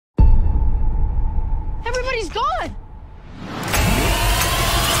Everybody's gone!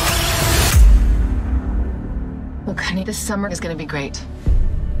 Look, honey, this summer is gonna be great.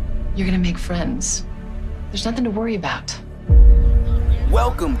 You're gonna make friends. There's nothing to worry about.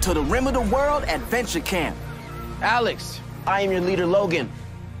 Welcome to the Rim of the World Adventure Camp. Alex, I am your leader, Logan.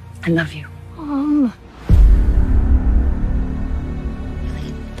 I love you.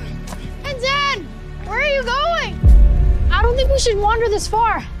 Dad! Where are you going? I don't think we should wander this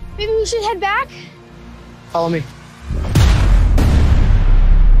far. Maybe we should head back? Follow me.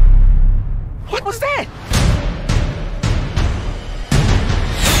 What was that?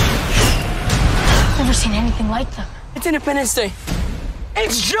 Never seen anything like them. It's Independence Day.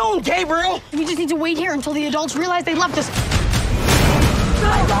 It's June, Gabriel! We just need to wait here until the adults realize they left us.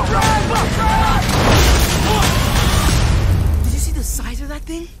 Did you see the size of that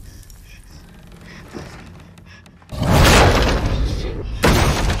thing?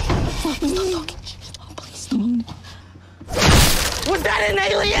 Was that an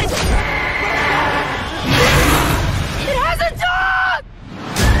alien? It has a dog!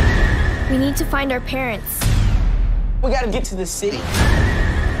 We need to find our parents. We gotta get to the city.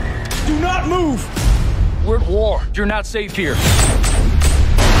 Do not move! We're at war. You're not safe here.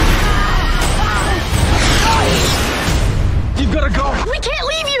 You've gotta go! We can't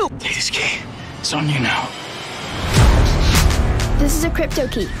leave you! Take this key. It's on you now. This is a crypto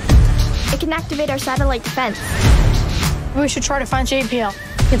key. It can activate our satellite defense. We should try to find JPL.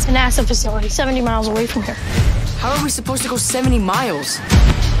 It's a NASA facility 70 miles away from here. How are we supposed to go 70 miles?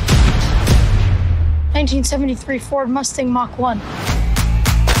 1973 Ford Mustang Mach 1.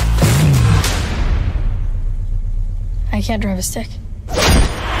 I can't drive a stick. Where's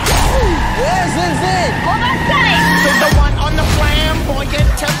it? Hold on, setting! To the one on the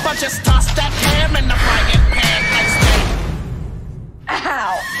flamboyant temper, just toss that ham in the frying pan and stay.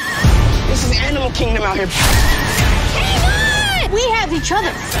 Ow! This is Animal Kingdom out here. Hang on! We have each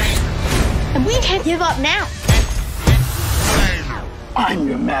other. And we can't give up now. I'm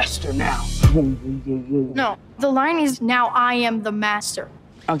your master now. No, the line is now I am the master.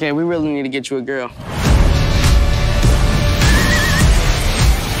 Okay, we really need to get you a girl.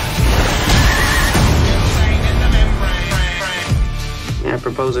 May I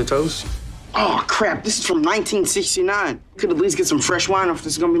propose a toast? Oh, crap, this is from 1969. Could at least get some fresh wine if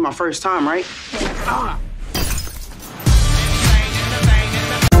this is gonna be my first time, right? Ah.